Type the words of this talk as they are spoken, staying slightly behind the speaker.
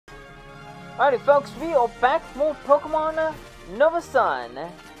Alrighty folks, we are back for more Pokemon Nova Sun.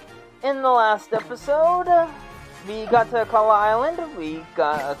 In the last episode, we got to Kala Island, we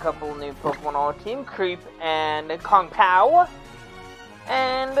got a couple new Pokemon on our team, Creep and Kong Pao.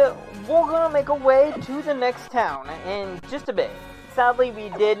 And we're gonna make our way to the next town in just a bit. Sadly, we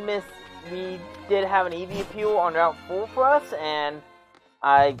did have an EV appeal on Route 4 for us, and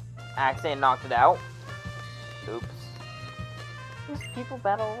I accidentally knocked it out. Oops. These people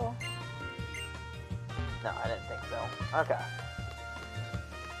battle? No, I didn't think so. Okay.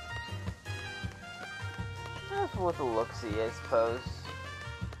 That's worth a look-see, I suppose.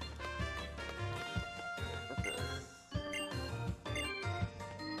 What's this?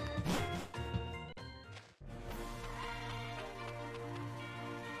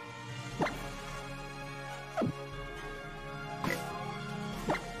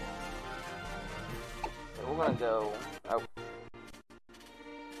 Okay, we're gonna go... Oh.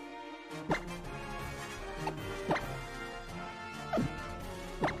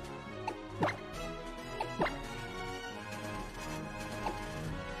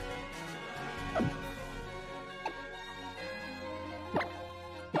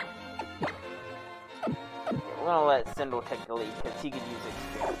 We're gonna let Sindel take the lead, because he could use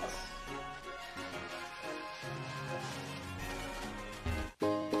experience.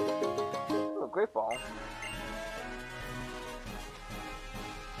 Ooh, Great Ball.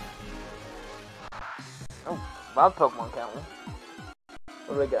 Oh, wild Pokemon count.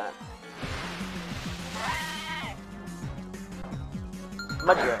 What do we got?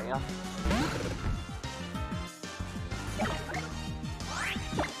 Muddy area.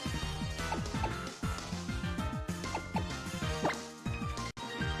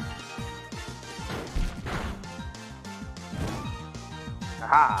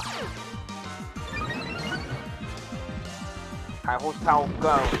 Aha! High horsepower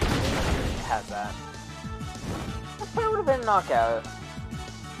go! It has that. That probably would have been a knockout.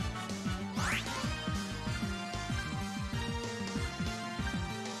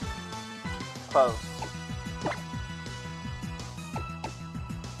 Close.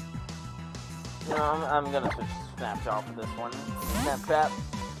 You know, I'm gonna switch to Snapjaw for this one. Snaptrap.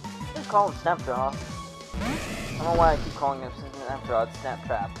 Just call him Snapjaw. I don't know why I keep calling him Snapjaw, it's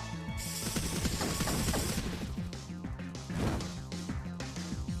Snaptrap.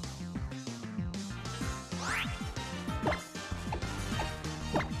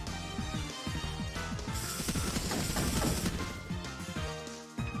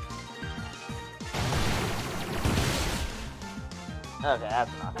 Okay,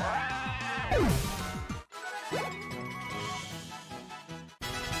 that's not bad.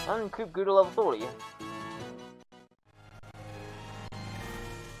 Uncreep grew to level 40.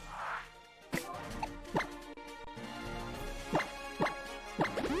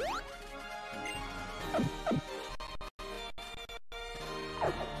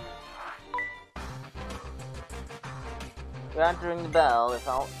 We're entering the bell. If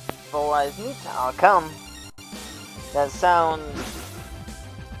all eyes meet, I'll come. That sounds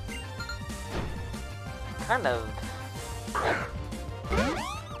kind of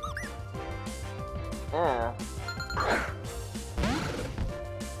yeah.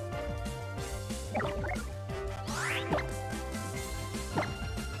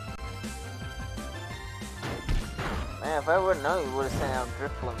 Man, if I would have known you would have sent out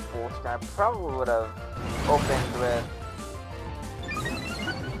Drifloon Force, I probably would have opened with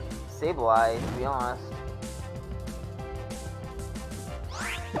Sableye, to be honest.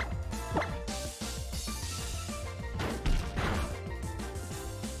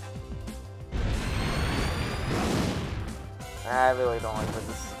 I really don't like where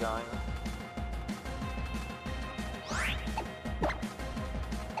this is going.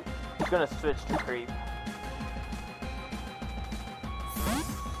 I'm gonna switch to Creep.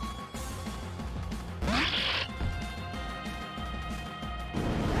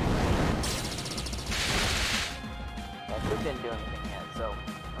 Didn't do anything yet, so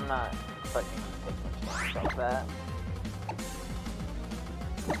I'm not expecting to take much damage off that.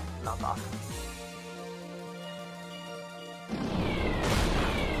 Knock off.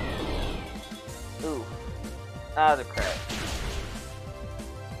 Ooh. Ah, the crap.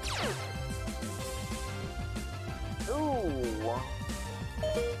 Ooh.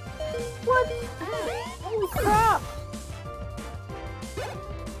 What? Holy crap!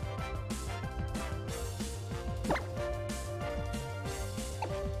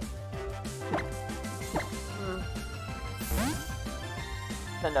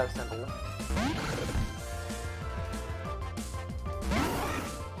 Send out Symbol.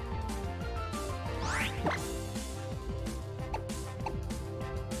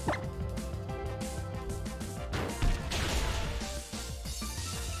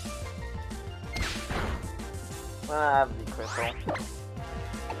 I have the crystal.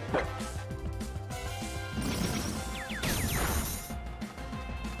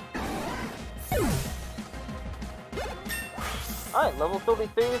 Good. Alright, level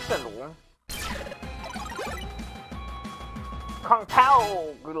 33 Sindel. Kong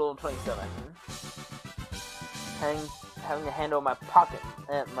Pao! Good level 27. Having to handle my pocket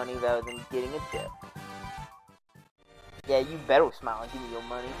money rather than getting a tip. Yeah, you better smile and give me your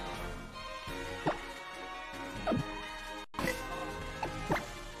money.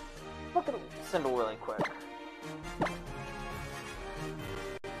 Look at Sindel really quick.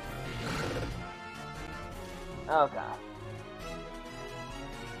 Oh god.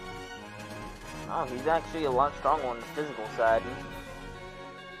 Oh, he's actually a lot stronger on the physical side.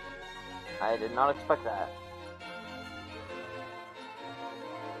 I did not expect that.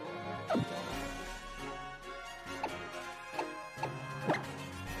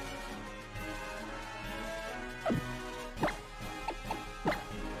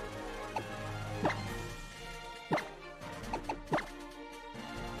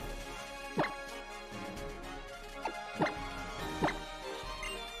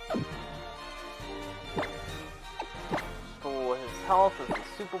 Health with the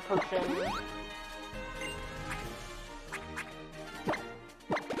super potion.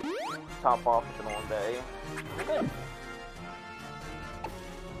 Top off with an all day. Good.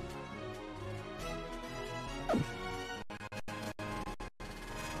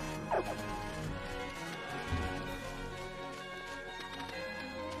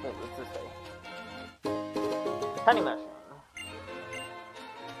 Wait, what's this say? Tiny mushroom.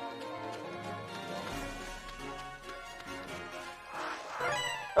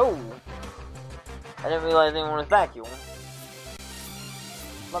 Oh! I didn't realize anyone was vacuum.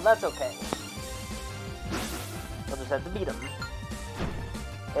 Well, that's okay. We'll just have to beat him.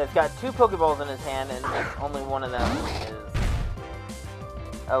 It's got 2 Pokeballs in his hand, and only one of them is...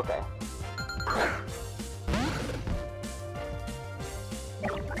 Okay.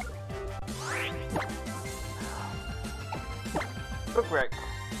 Brook Wreck.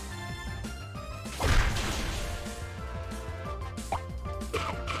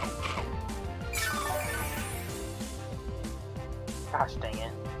 Gosh dang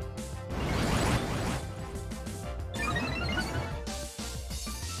it.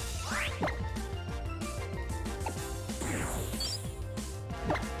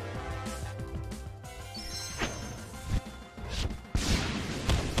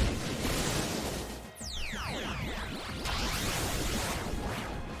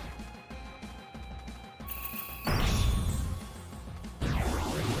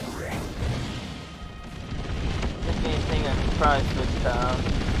 Surprised with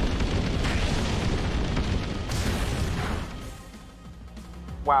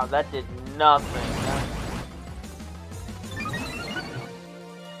wow, that did nothing.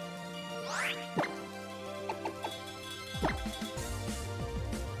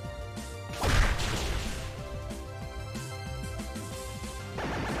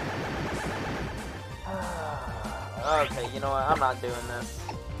 Okay, you know what? I'm not doing this.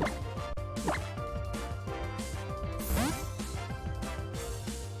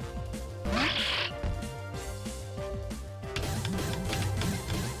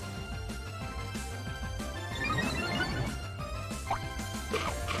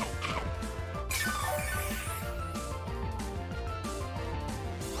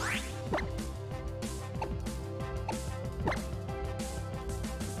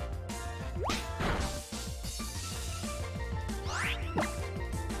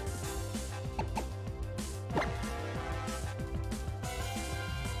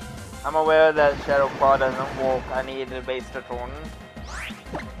 I'm aware that Shadow Claw doesn't work. I need a base to turn.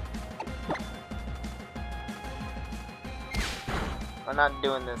 I'm not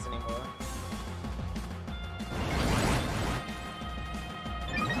doing this anymore.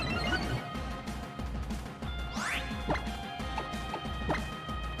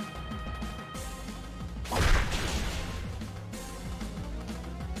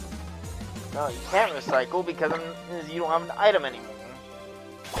 No, you can't recycle because you don't have an item anymore.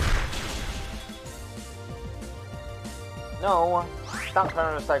 No, stop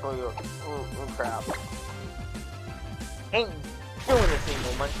trying to recycle your crap. Ain't doing this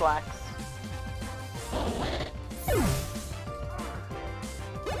anymore, Munchlax.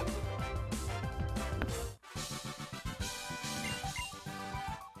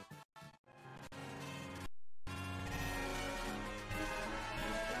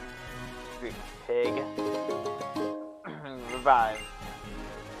 Great pig. Revive.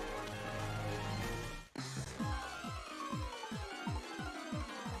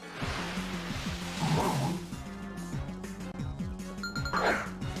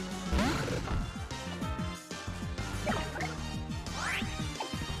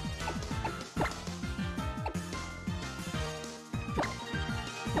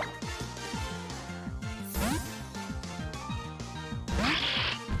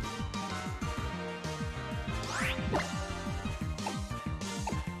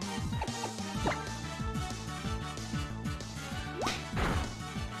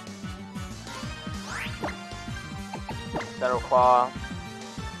 Battle Claw.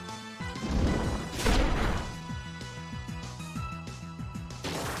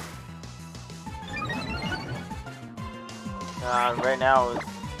 Right now is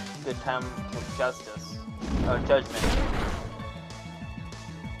a good time with Justice. Oh, Judgment.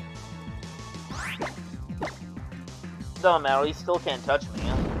 Doesn't matter, he still can't touch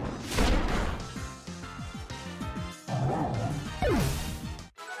me.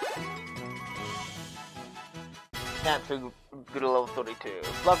 Can't go to level 32.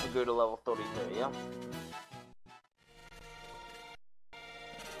 Love to go to level 32, yeah?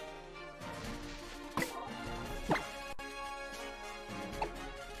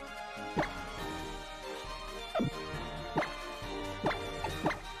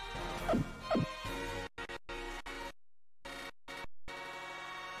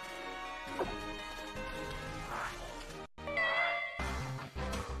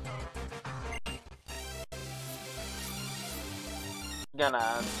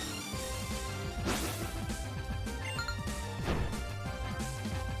 Gonna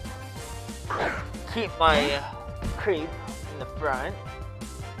keep my creep in the front.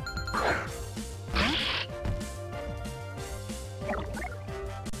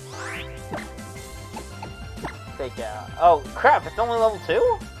 Fake out. Oh crap, it's only level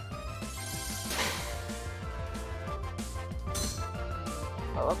 2?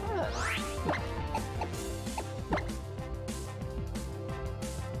 I love that.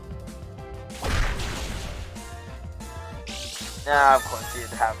 Nah, of course you'd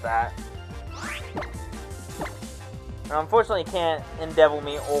have that. And unfortunately, you can't Endeavor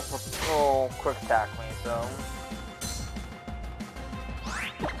me or Quick Attack me, so...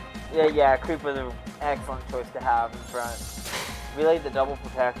 Yeah, Creep was an excellent choice to have in front. Relay the double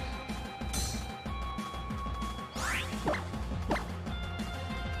protect.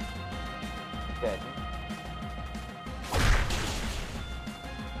 Good.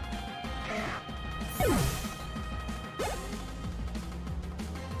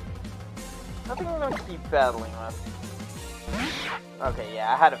 I think I'm gonna keep battling with. Okay,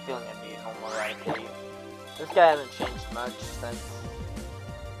 yeah, I had a feeling it'd be a normal Eradicate. This guy hasn't changed much since.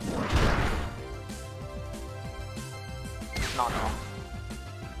 No.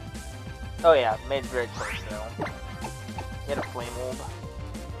 Oh yeah, made a great choice though. He had a Flame Orb.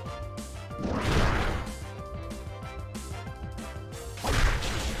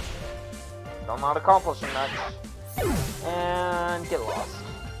 Still not accomplishing much. And get lost.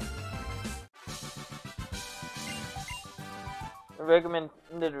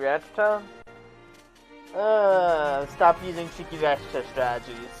 Recommended Ratata? Stop using cheeky Ratata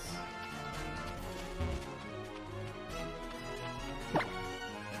strategies.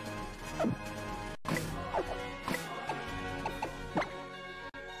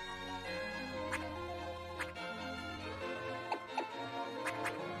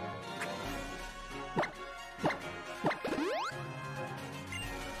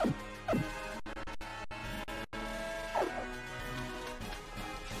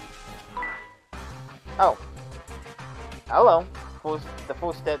 Oh. Hello. The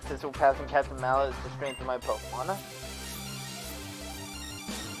full step to surpassing Captain Mallet is to strengthen my Pokemon.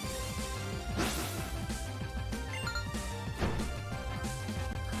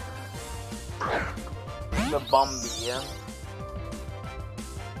 The Bumby.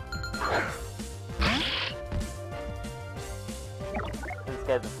 This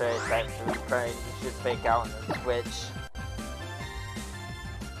guy's a very type, so probably should fake out in the switch.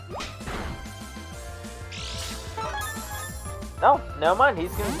 No, never mind,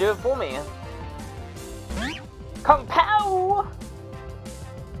 he's gonna do it for me. Kung Pao!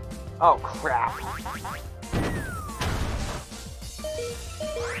 Oh crap.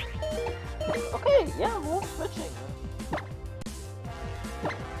 Okay, yeah, we're switching.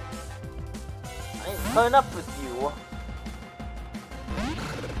 I ain't putting up with you.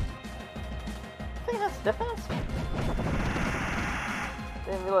 This thing has Step Fast?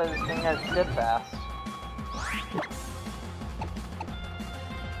 Didn't realize this thing has Step Fast.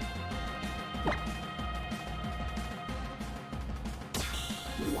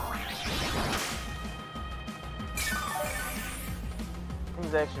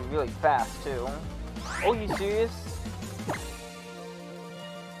 Thing's actually really fast too. Oh, you serious?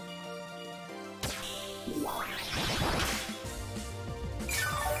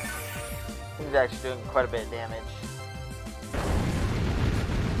 Thing's actually doing quite a bit of damage.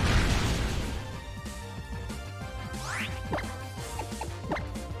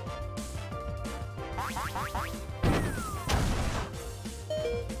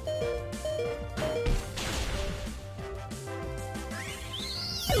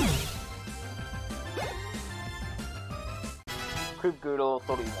 Creep Goodle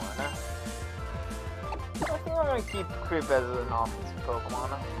 31. I think I'm gonna keep Creep as an offensive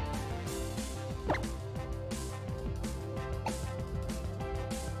Pokemon.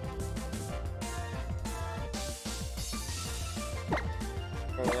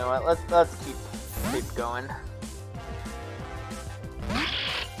 Hey, you know what? Let's keep Creep going.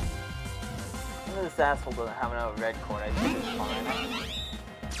 This asshole doesn't have enough red cord. I think it's fine.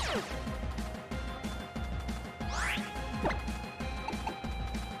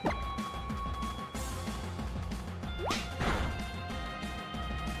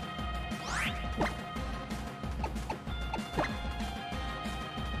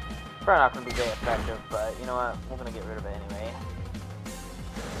 Probably not going to be very effective, but you know what? We're going to get rid of it anyway.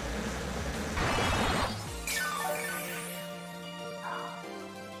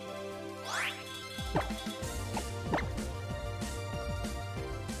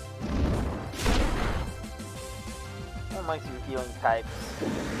 I don't like your healing types.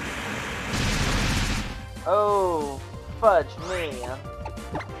 Oh, fudge me.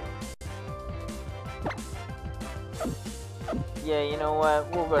 Yeah, you know what?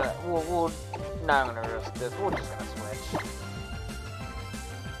 We'll not gonna risk this. We're just gonna switch.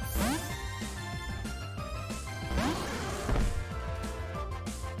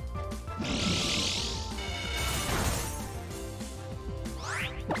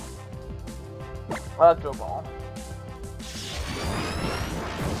 Electro Ball.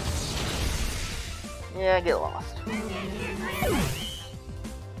 Yeah, get lost.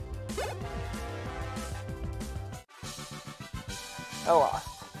 I lost.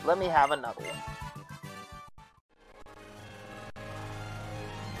 Let me have another one.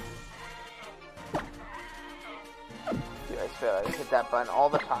 Dude, I swear I hit that button all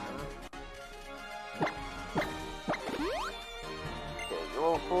the time. Okay, you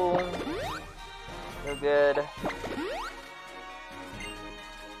little fool. You're good.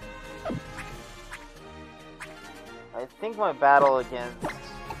 I think my battle against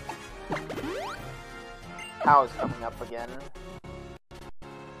Cow is coming up again.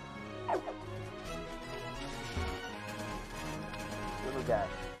 What do we got?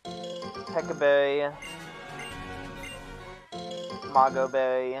 Peccaberry, Mago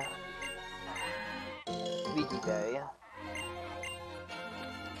Berry, Leaky Berry.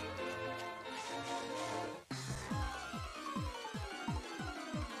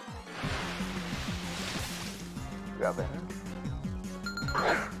 Grubbin.